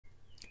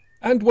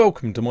And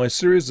welcome to my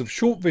series of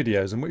short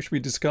videos in which we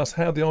discuss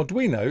how the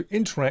Arduino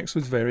interacts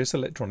with various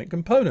electronic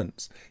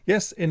components.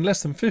 Yes, in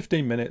less than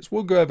 15 minutes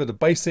we'll go over the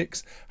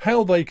basics,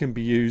 how they can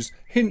be used,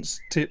 hints,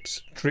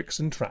 tips, tricks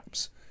and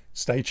traps.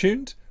 Stay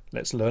tuned,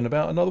 let's learn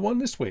about another one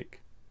this week.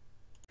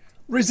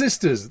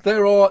 Resistors.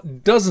 There are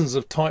dozens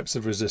of types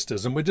of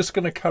resistors and we're just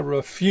going to cover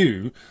a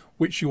few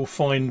which you'll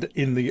find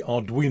in the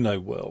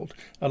Arduino world.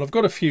 And I've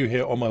got a few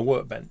here on my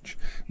workbench.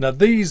 Now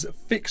these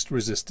fixed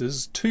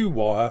resistors,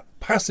 2-wire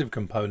passive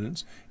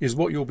components, is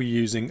what you'll be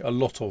using a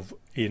lot of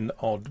in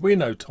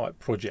Arduino type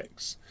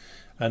projects.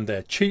 And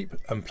they're cheap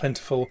and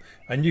plentiful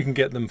and you can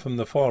get them from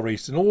the Far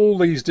East in all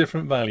these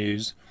different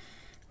values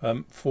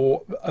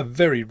for a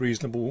very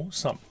reasonable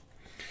sum.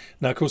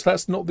 Now, of course,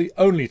 that's not the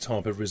only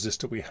type of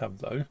resistor we have,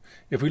 though.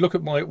 If we look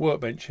at my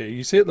workbench here,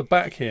 you see at the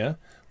back here,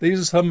 these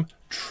are some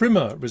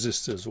trimmer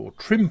resistors, or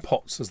trim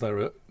pots as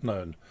they're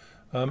known.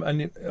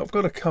 And I've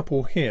got a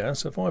couple here,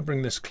 so if I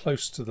bring this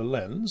close to the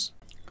lens.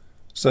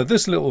 So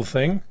this little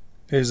thing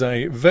is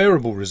a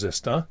variable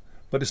resistor,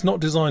 but it's not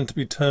designed to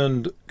be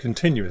turned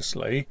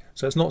continuously,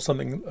 so it's not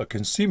something a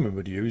consumer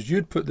would use.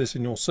 You'd put this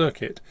in your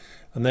circuit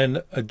and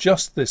then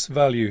adjust this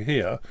value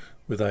here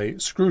with a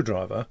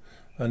screwdriver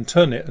and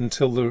turn it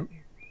until the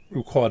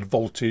required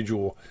voltage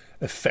or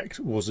effect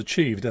was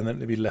achieved, and then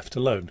it'll be left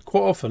alone.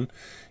 Quite often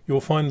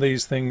you'll find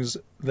these things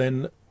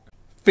then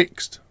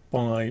fixed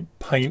by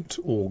paint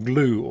or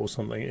glue or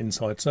something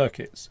inside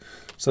circuits.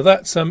 So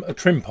that's a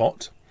trim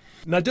pot.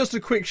 Now just a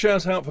quick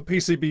shout out for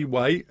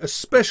PCBWay,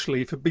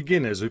 especially for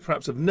beginners who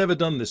perhaps have never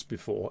done this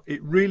before.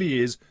 It really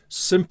is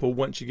simple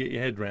once you get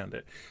your head around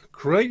it.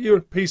 Create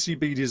your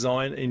PCB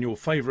design in your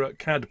favourite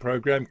CAD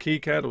program,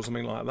 KiCad or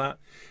something like that,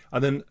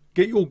 and then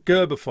get your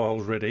Gerber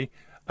files ready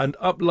and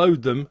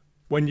upload them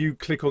when you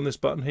click on this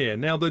button here.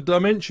 Now the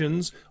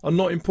dimensions are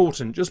not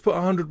important, just put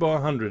 100 by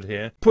 100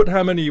 here. Put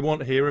how many you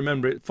want here,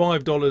 remember it,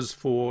 $5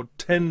 for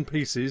 10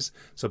 pieces,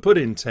 so put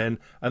in 10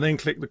 and then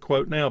click the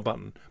quote now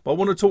button. But I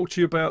want to talk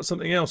to you about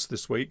something else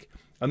this week,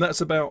 and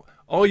that's about,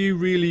 are you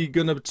really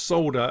going to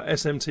solder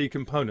SMT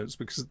components?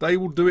 Because they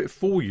will do it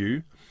for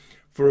you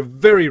for a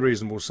very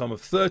reasonable sum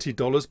of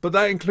 $30, but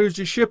that includes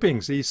your shipping,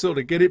 so you sort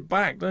of get it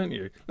back, don't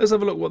you? Let's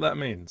have a look what that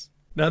means.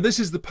 Now this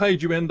is the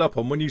page you end up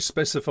on when you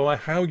specify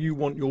how you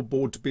want your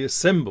board to be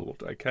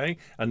assembled, okay?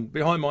 And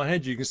behind my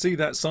head you can see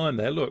that sign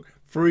there, look,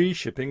 free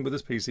shipping with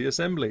this PC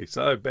assembly,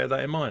 so bear that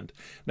in mind.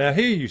 Now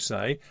here you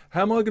say,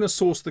 how am I going to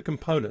source the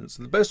components?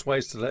 The best way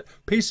is to let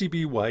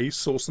PCBWay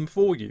source them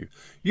for you.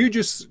 You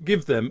just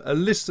give them a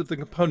list of the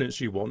components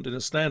you want in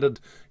a standard,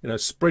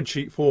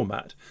 spreadsheet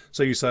format.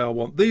 So you say, I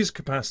want these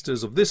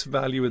capacitors of this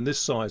value and this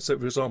size. So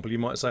for example, you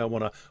might say I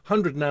want a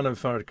 100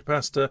 nanofarad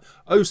capacitor,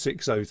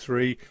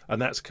 0603,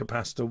 and that's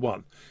capacitor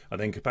 1. And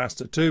then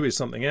capacitor 2 is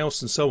something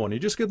else, and so on. You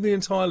just give them the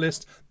entire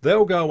list,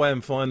 they'll go away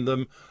and find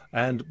them.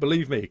 And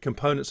believe me,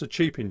 components are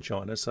cheap in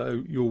China,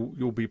 so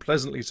you'll be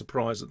pleasantly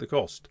surprised at the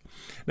cost.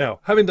 Now,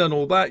 having done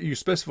all that, you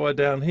specify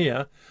down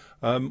here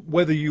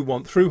whether you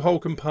want through-hole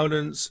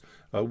components,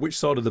 which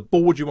side of the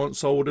board you want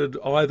soldered,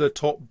 either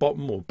top,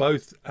 bottom, or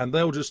both, and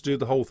they'll just do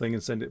the whole thing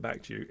and send it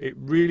back to you. It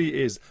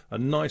really is a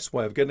nice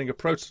way of getting a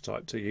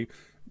prototype to you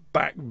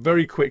back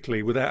very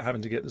quickly without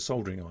having to get the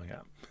soldering iron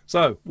out.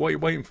 So, what are you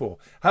waiting for?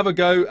 Have a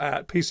go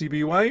at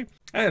PCBWay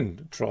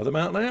and try them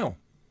out now.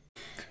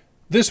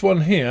 This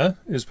one here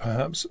is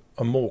perhaps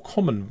a more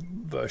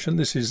common version.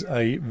 This is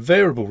a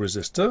variable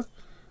resistor,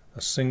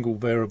 a single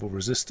variable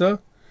resistor.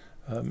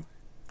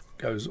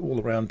 Goes all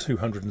around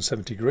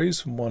 270 degrees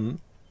from one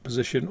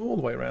position all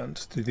the way around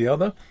to the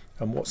other.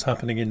 And what's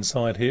happening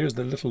inside here is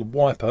the little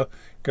wiper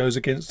goes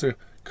against a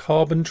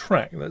carbon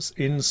track that's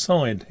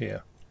inside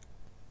here.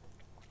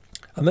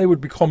 And they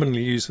would be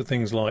commonly used for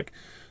things like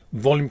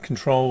volume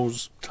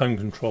controls, tone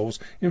controls.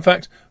 In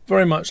fact,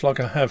 very much like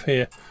I have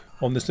here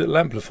on this little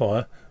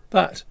amplifier,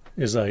 that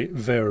is a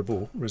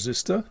variable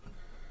resistor,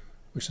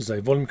 which is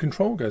a volume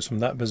control, goes from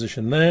that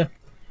position there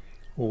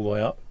all the way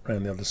up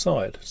around the other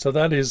side. So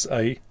that is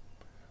a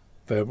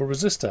variable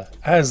resistor,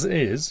 as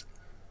is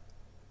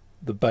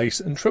the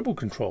bass and treble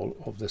control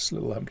of this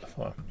little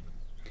amplifier.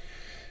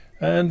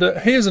 And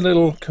here's a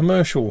little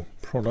commercial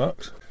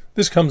product.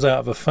 This comes out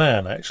of a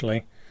fan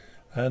actually,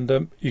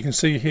 and you can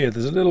see here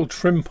there's a little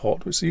trim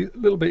pot which is a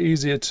little bit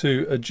easier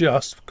to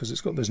adjust because it's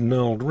got this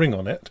knurled ring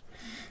on it.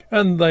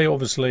 And they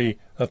obviously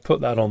have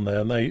put that on there,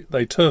 and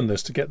they turn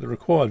this to get the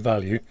required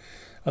value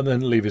and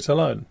then leave it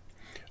alone.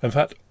 In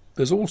fact,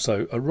 there's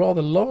also a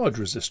rather large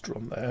resistor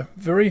on there,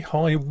 very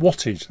high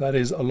wattage, that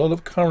is, a lot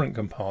of current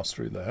can pass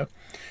through there.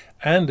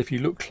 And if you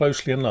look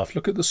closely enough,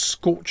 look at the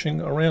scorching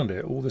around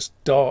it, all this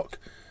dark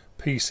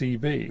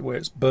PCB where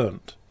it's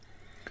burnt.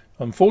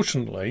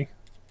 Unfortunately,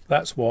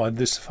 that's why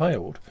this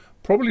failed.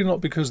 Probably not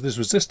because this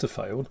resistor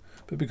failed,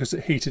 but because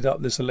it heated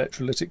up this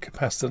electrolytic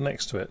capacitor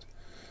next to it.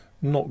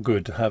 Not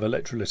good to have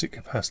electrolytic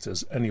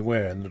capacitors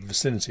anywhere in the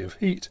vicinity of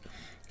heat,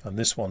 and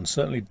this one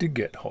certainly did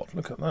get hot.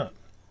 Look at that.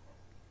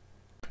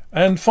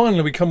 And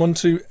finally we come on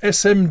to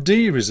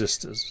SMD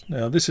resistors.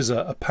 Now this is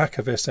a pack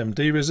of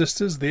SMD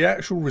resistors. The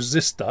actual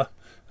resistor,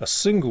 a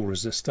single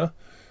resistor,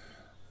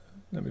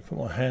 let me put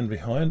my hand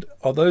behind,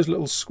 are those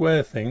little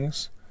square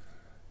things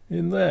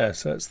in there.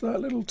 So it's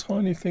that little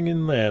tiny thing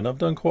in there, and I've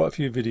done quite a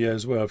few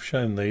videos where I've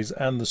shown these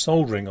and the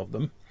soldering of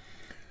them,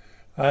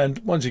 and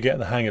once you get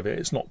the hang of it,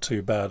 it's not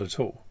too bad at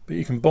all. But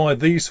you can buy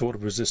these sort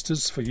of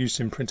resistors for use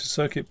in printed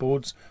circuit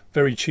boards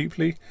very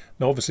cheaply.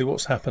 Now obviously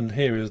what's happened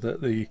here is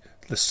that the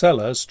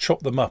sellers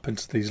chop them up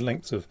into these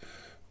lengths of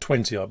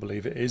 20, I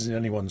believe it is, in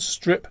any one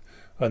strip,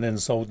 and then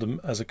sold them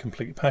as a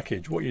complete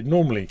package. What you'd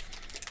normally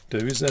do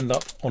is end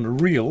up on a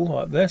reel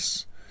like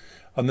this,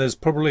 and there's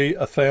probably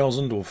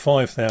 1,000 or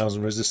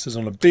 5,000 resistors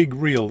on a big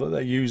reel that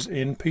they use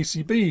in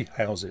PCB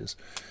houses,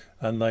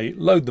 and they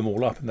load them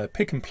all up in their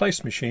pick and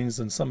place machines,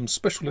 and some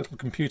special little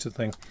computer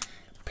thing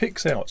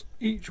picks out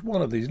each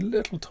one of these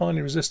little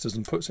tiny resistors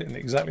and puts it in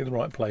exactly the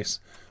right place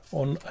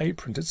on a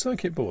printed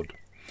circuit board.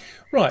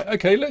 Right,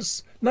 okay,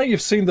 now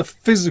you've seen the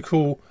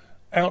physical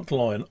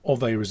outline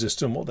of a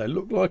resistor and what they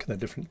look like and their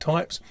different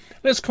types.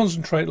 Let's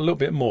concentrate a little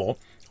bit more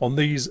on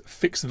these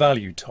fixed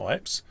value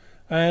types,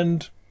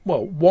 and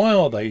well, why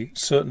are they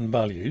certain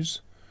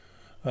values,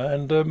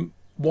 and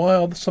why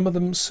are some of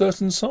them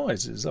certain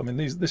sizes? I mean,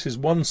 this is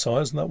one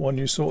size, and that one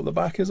you saw at the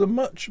back is a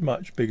much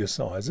bigger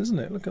size, isn't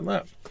it? Look at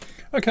that.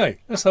 Okay,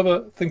 let's have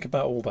a think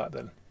about all that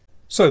then.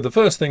 So the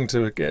first thing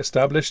to get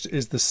established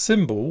is the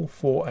symbol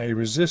for a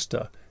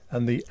resistor,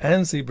 and the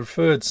ANSI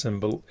preferred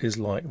symbol is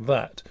like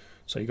that.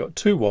 So you've got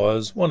two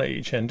wires, one at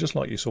each end, just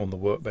like you saw on the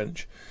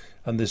workbench,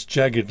 and this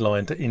jagged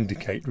line to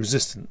indicate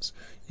resistance.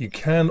 You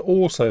can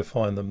also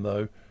find them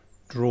though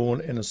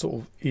drawn in a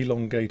sort of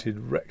elongated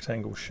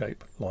rectangle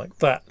shape like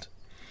that.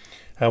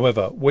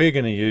 However, we're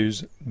going to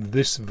use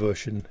this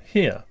version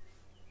here.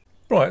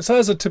 Right, so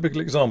as a typical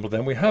example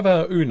then, we have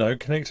our Uno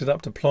connected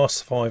up to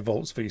plus 5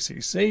 volts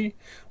VCC.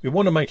 We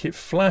want to make it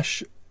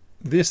flash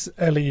this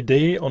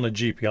LED on a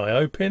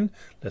GPIO pin.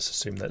 Let's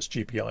assume that's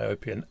GPIO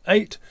pin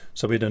 8.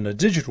 So we're doing a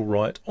digital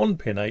write on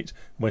pin 8.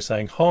 And we're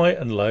saying high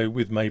and low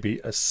with maybe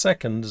a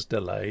second's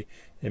delay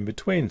in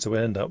between. So we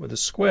end up with a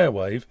square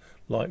wave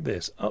like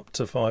this, up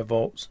to 5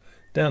 volts,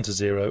 down to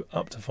 0,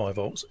 up to 5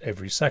 volts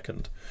every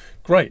second.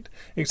 Great,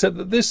 except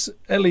that this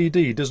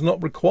LED does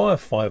not require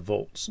 5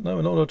 volts. No,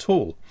 not at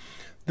all.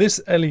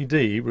 This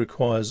LED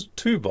requires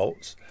 2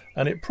 volts,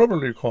 and it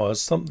probably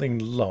requires something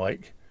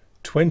like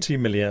 20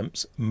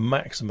 milliamps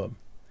maximum.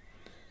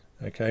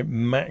 Okay,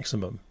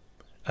 maximum.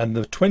 And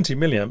the 20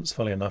 milliamps,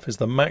 funnily enough, is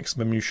the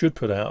maximum you should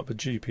put out of a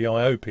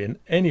GPIO pin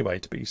anyway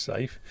to be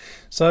safe.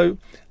 So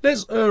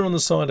let's err on the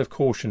side of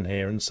caution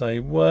here and say,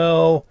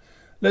 well,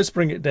 let's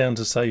bring it down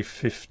to say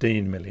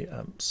 15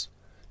 milliamps,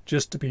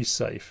 just to be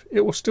safe.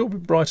 It will still be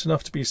bright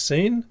enough to be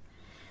seen.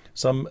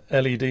 Some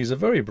LEDs are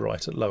very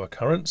bright at lower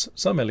currents.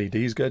 Some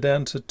LEDs go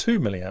down to 2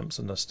 milliamps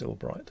and are still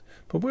bright.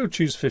 But we'll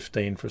choose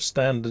 15 for a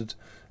standard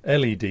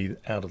LED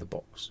out of the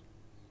box.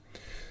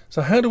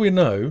 So how do we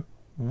know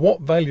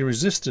what value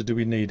resistor do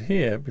we need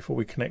here before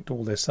we connect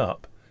all this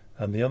up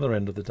and the other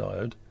end of the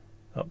diode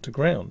up to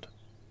ground?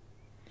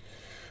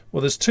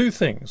 Well, there's two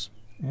things.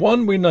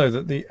 One, we know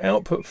that the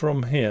output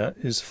from here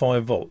is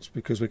 5 volts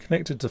because we're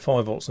connected to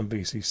 5 volts on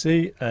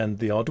VCC, and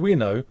the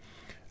Arduino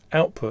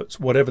outputs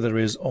whatever there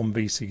is on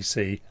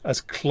VCC as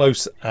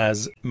close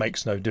as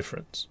makes no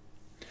difference.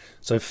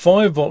 So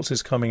 5 volts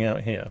is coming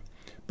out here,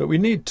 but we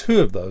need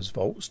 2 of those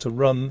volts to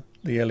run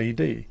the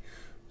LED.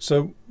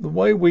 So the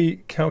way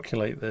we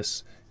calculate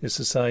this is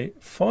to say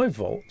 5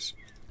 volts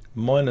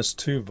minus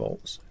 2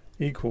 volts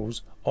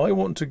equals, I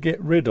want to get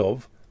rid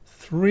of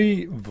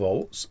 3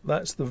 volts,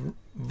 that's the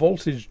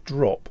voltage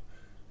drop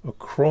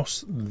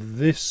across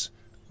this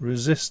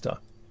resistor.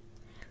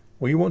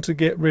 We want to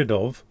get rid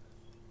of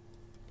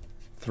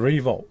 3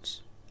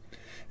 volts.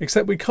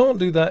 Except we can't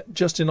do that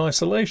just in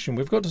isolation.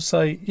 We've got to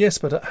say, yes,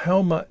 but at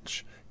how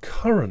much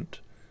current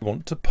we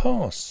want to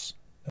pass.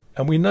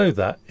 And we know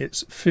that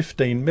it's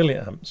 15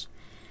 milliamps.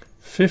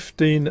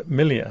 15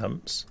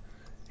 milliamps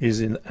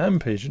is in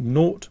ampage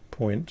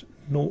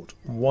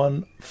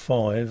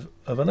 0.015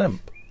 of an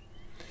amp.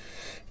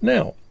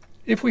 Now,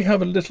 if we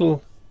have a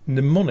little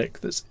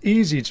mnemonic that's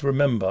easy to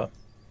remember,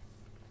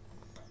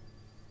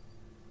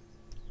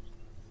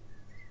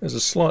 there's a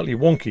slightly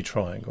wonky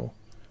triangle,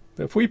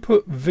 but if we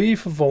put V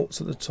for volts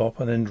at the top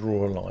and then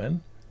draw a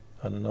line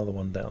and another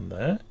one down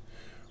there,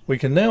 we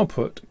can now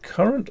put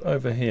current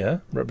over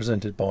here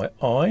represented by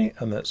I,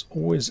 and that's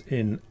always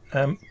in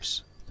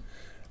amps,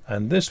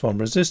 and this one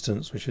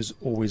resistance, which is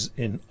always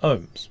in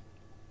ohms.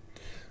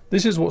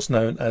 This is what's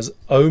known as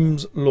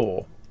Ohm's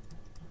law.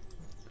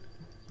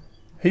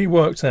 He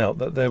worked out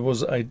that there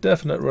was a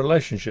definite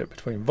relationship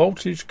between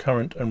voltage,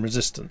 current and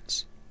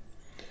resistance,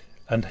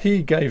 and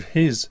he gave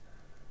his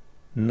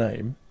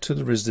name to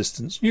the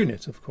resistance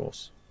unit, of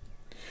course.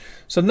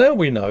 So now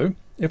we know,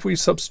 if we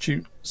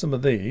substitute some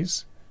of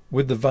these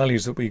with the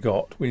values that we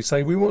got, we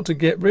say we want to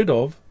get rid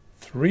of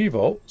 3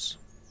 volts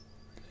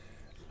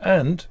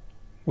and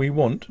we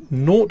want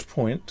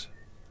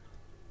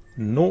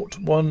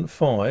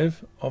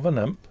 0.015 of an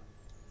amp.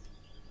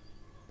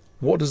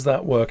 What does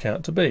that work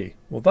out to be?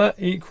 Well, that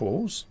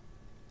equals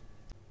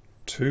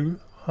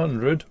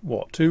 200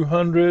 what?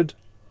 200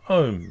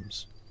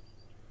 ohms.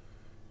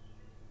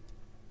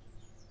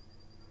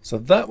 So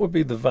that would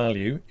be the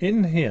value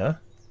in here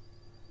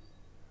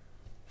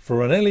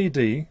for an LED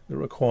that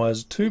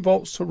requires 2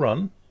 volts to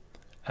run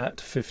at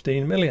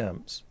 15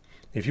 milliamps.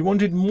 If you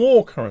wanted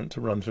more current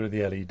to run through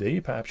the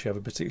LED, perhaps you have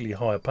a particularly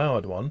high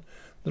powered one,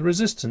 the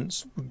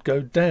resistance would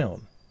go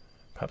down,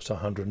 perhaps to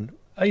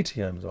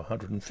 180 ohms or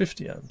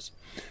 150 ohms.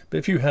 But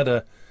if you had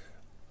an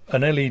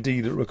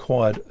LED that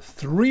required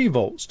 3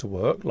 volts to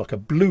work, like a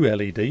blue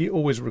LED,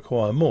 always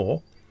require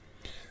more,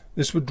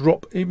 this would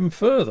drop even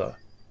further.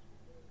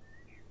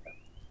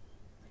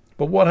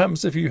 But what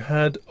happens if you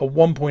had a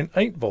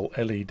 1.8 volt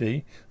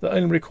LED that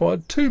only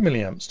required 2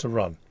 milliamps to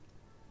run?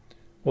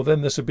 Well,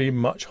 then this would be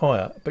much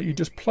higher. But you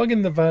just plug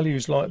in the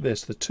values like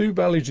this, the 2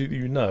 values that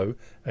you know,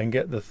 and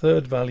get the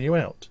 3rd value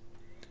out.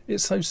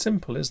 It's so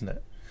simple, isn't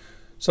it?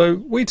 So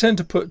we tend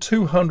to put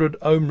 200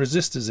 ohm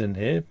resistors in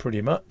here,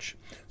 pretty much.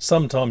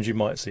 Sometimes you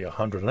might see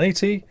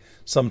 180,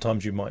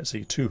 sometimes you might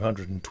see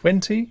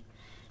 220.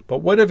 But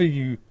whatever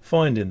you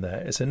find in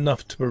there, it's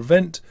enough to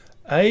prevent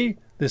A,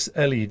 this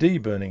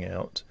LED burning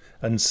out,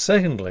 and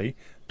secondly,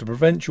 to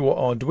prevent your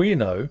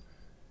Arduino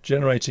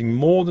generating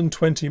more than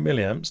 20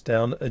 milliamps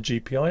down a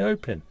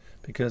GPIO pin,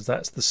 because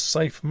that's the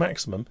safe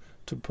maximum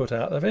to put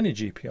out of any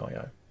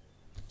GPIO.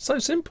 So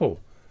simple.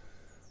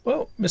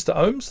 Well, Mr.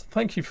 Ohms,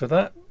 thank you for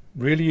that.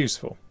 Really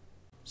useful.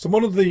 So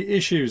one of the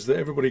issues that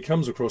everybody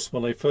comes across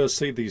when they first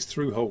see these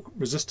through-hole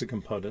resistor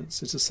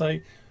components is to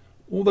say,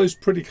 all those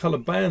pretty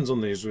coloured bands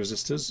on these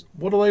resistors,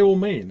 what do they all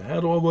mean?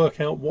 How do I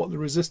work out what the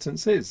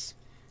resistance is?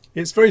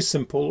 It's very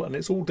simple, and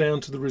it's all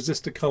down to the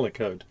resistor colour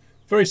code.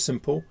 Very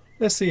simple.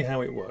 Let's see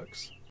how it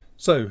works.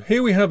 So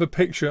here we have a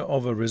picture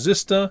of a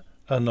resistor,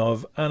 and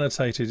I've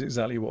annotated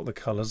exactly what the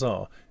colours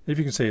are. If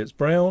you can see, it's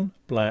brown,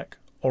 black,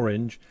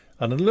 orange,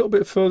 and a little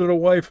bit further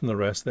away from the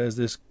rest there's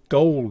this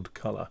gold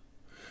colour.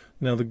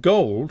 Now the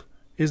gold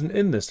isn't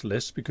in this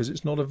list because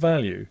it's not a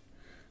value.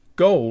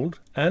 Gold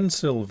and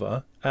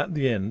silver at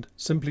the end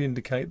simply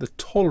indicate the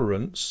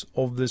tolerance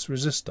of this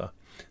resistor.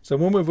 So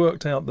when we've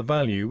worked out the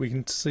value, we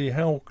can see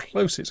how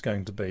close it's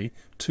going to be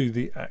to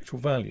the actual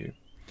value.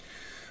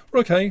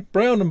 Okay,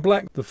 brown and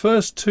black, the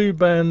first 2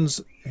 bands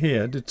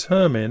here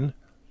determine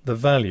the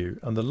value,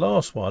 and the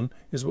last one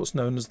is what's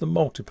known as the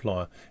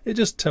multiplier. It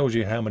just tells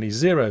you how many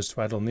zeros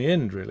to add on the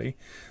end, really.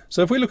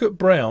 So if we look at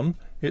brown,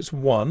 it's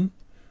 1,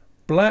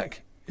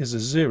 black is a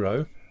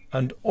 0,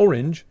 and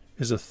orange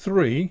is a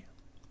 3.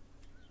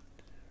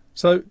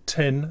 So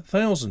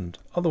 10,000,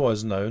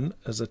 otherwise known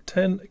as a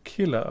 10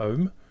 kilo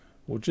ohm,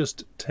 or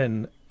just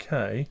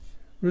 10k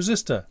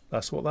resistor.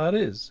 That's what that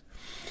is.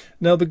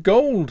 Now the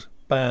gold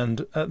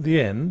band at the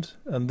end,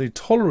 and the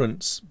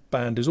tolerance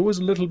band is always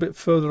a little bit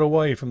further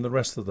away from the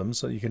rest of them,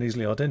 so you can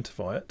easily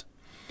identify it.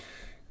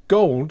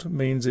 Gold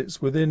means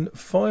it's within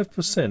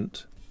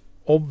 5%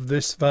 of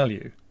this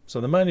value.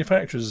 So the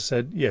manufacturers have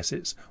said, yes,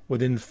 it's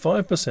within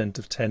 5%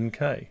 of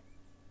 10k.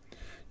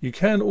 You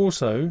can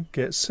also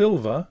get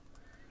silver,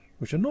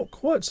 which are not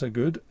quite so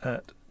good,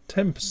 at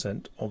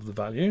 10% of the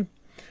value.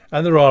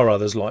 And there are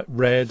others like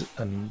red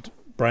and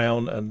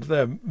brown, and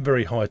they're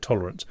very high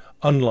tolerance.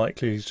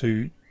 Unlikely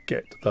to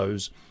get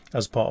those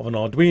as part of an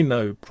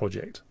Arduino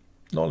project,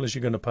 not unless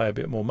you're going to pay a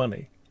bit more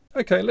money.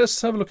 Okay,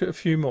 let's have a look at a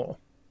few more.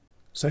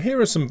 So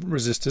here are some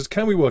resistors.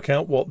 Can we work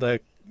out what their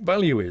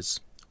value is?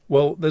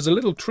 Well, there's a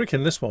little trick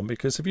in this one,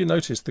 because if you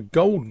notice, the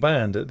gold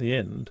band at the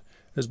end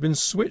has been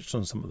switched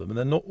on some of them, and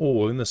they're not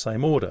all in the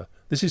same order.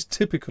 This is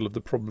typical of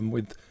the problem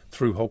with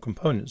through-hole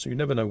components. So you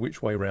never know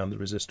which way around the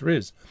resistor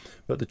is.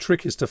 But the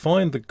trick is to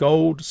find the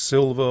gold,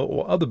 silver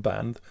or other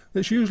band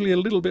that's usually a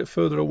little bit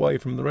further away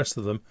from the rest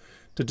of them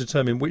to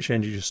determine which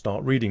end you should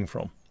start reading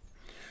from.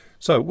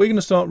 So we're going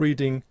to start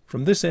reading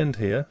from this end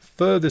here,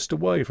 furthest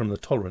away from the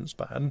tolerance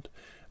band,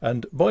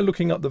 and by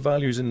looking up the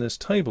values in this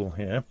table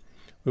here,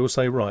 we will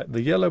say, right,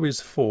 the yellow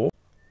is 4,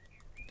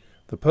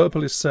 the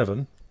purple is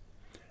 7,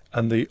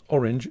 and the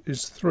orange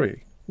is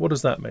 3. What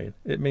does that mean?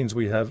 It means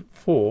we have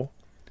 4,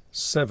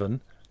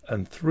 7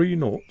 and 3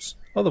 noughts,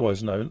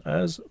 otherwise known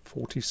as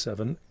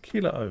 47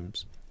 kilo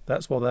ohms.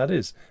 That's what that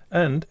is,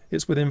 and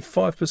it's within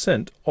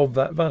 5% of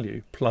that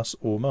value, plus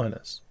or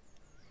minus.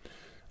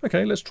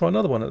 Okay, let's try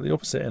another one at the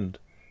opposite end.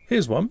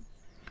 Here's one.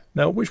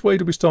 Now, which way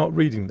do we start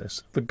reading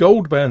this? The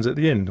gold band's at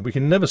the end. We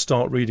can never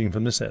start reading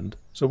from this end,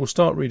 so we'll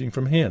start reading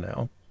from here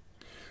now.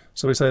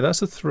 So we say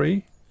that's a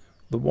 3,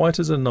 the white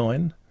is a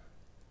 9,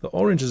 the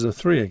orange is a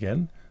 3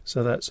 again,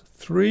 so that's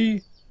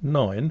 3,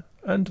 9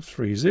 and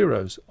 3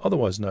 zeros,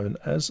 otherwise known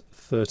as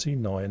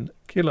 39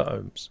 kilo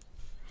ohms.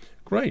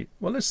 Great.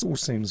 Well, this all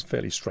seems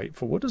fairly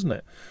straightforward, doesn't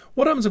it?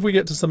 What happens if we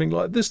get to something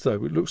like this,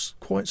 though? It looks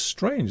quite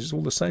strange. It's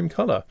all the same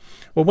colour.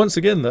 Well, once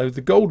again, though,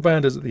 the gold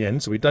band is at the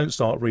end, so we don't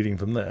start reading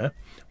from there.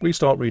 We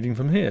start reading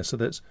from here. So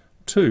that's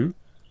 2,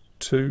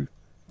 2,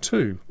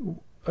 2.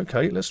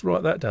 Okay, let's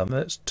write that down.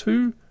 That's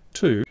 2,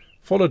 2,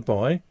 followed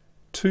by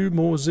 2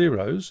 more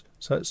zeros.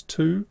 So that's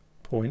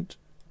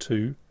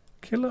 2.2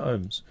 kilo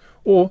ohms.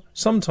 Or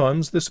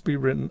sometimes this will be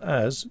written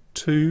as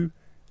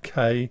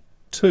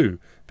 2K2,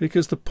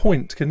 because the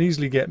point can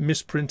easily get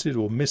misprinted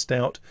or missed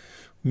out,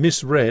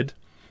 misread,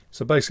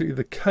 So basically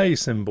the K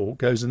symbol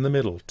goes in the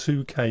middle,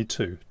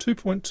 2K2,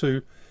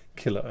 2.2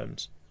 kilo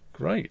ohms.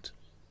 Great.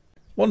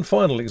 One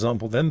final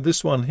example then,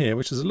 this one here,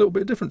 which is a little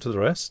bit different to the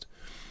rest.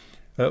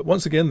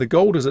 Once again, the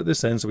gold is at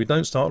this end, so we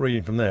don't start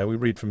reading from there, we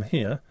read from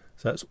here.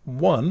 So that's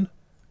 1,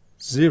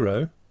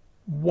 0,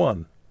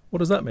 1. What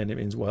does that mean? It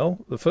means, well,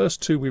 the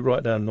first two we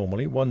write down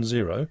normally, 1,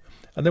 0,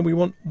 and then we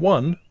want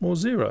 1 more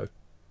 0.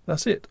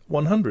 That's it,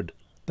 100.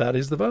 That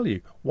is the value,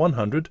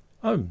 100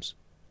 ohms.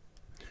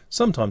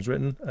 Sometimes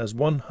written as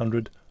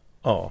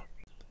 100R.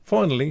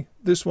 Finally,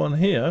 this one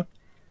here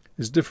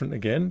is different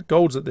again.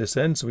 Gold's at this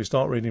end, so we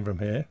start reading from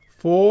here.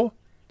 4,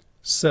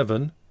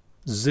 7,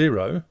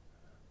 0.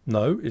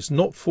 No, it's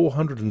not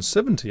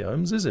 470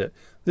 ohms, is it?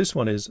 This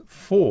one is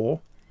 4,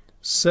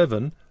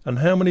 7, and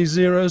how many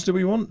zeros do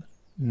we want?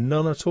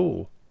 None at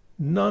all.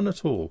 None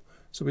at all.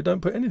 So we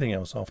don't put anything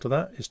else after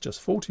that. It's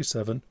just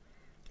 47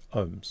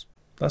 ohms.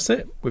 That's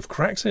it. We've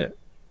cracked it.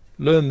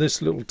 Learn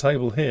this little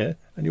table here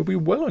and you'll be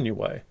well on your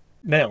way.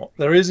 Now,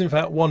 there is in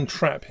fact one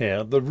trap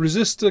here. The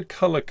resistor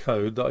color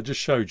code that I just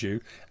showed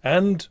you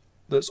and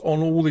that's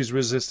on all these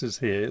resistors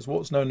here is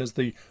what's known as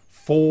the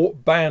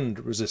 4-band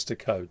resistor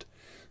code.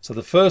 So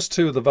the first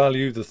two are the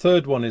value, the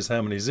third one is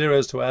how many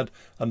zeros to add,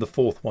 and the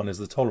fourth one is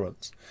the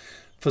tolerance.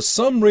 For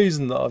some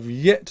reason that I've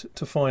yet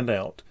to find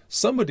out,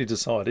 somebody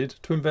decided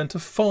to invent a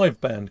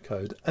 5-band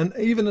code and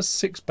even a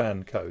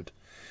 6-band code.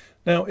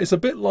 Now, it's a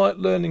bit like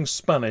learning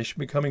Spanish,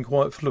 becoming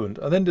quite fluent,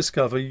 and then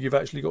discover you've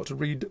actually got to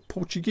read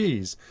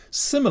Portuguese.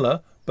 Similar,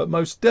 but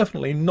most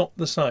definitely not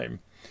the same.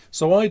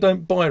 So I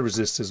don't buy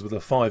resistors with a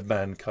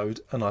 5-band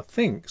code, and I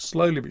think,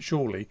 slowly but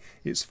surely,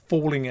 it's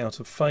falling out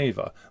of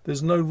favour.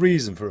 There's no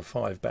reason for a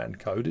 5-band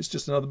code, it's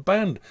just another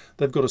band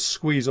they've got to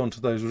squeeze onto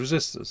those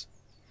resistors.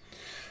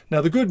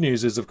 Now the good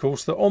news is, of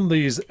course, that on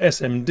these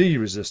SMD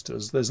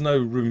resistors there's no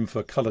room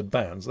for coloured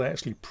bands. They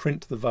actually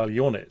print the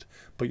value on it,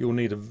 but you'll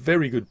need a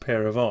very good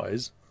pair of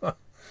eyes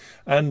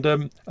and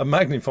a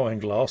magnifying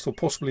glass or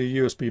possibly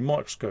a USB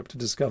microscope to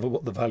discover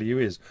what the value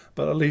is.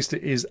 But at least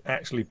it is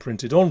actually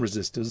printed on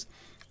resistors,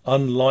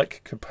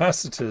 unlike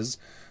capacitors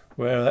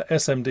where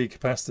SMD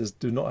capacitors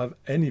do not have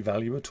any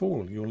value at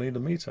all. You'll need a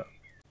meter.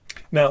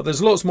 Now,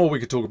 there's lots more we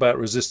could talk about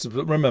resistors,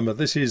 but remember,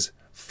 this is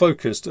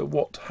focused at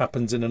what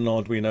happens in an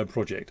Arduino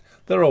project.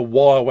 There are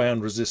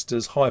wire-wound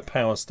resistors, high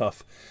power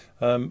stuff.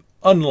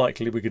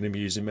 Unlikely we're going to be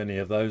using many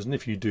of those, and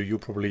if you do, you'll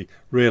probably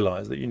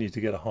realise that you need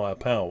to get a higher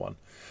power one.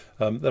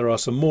 There are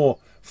some more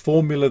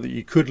formula that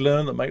you could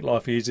learn that make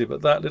life easier,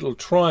 but that little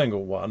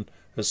triangle one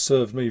has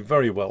served me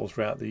very well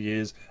throughout the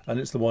years, and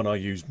it's the one I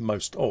use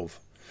most of.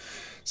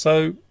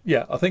 So,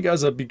 yeah, I think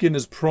as a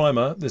beginner's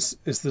primer, this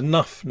is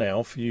enough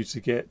now for you to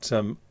get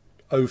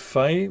au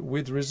fait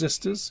with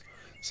resistors.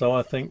 So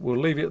I think we'll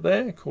leave it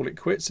there, call it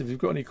quits. If you've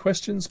got any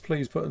questions,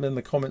 please put them in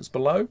the comments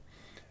below.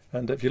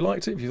 And if you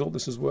liked it, if you thought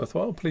this was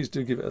worthwhile, please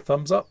do give it a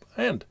thumbs up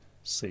and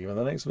see you in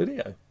the next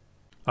video.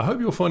 I hope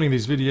you're finding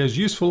these videos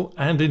useful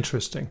and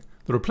interesting.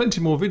 There are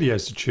plenty more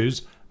videos to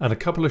choose and a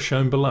couple are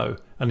shown below.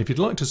 And if you'd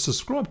like to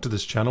subscribe to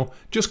this channel,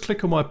 just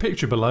click on my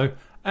picture below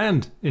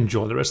and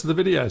enjoy the rest of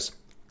the videos.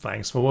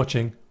 Thanks for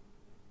watching.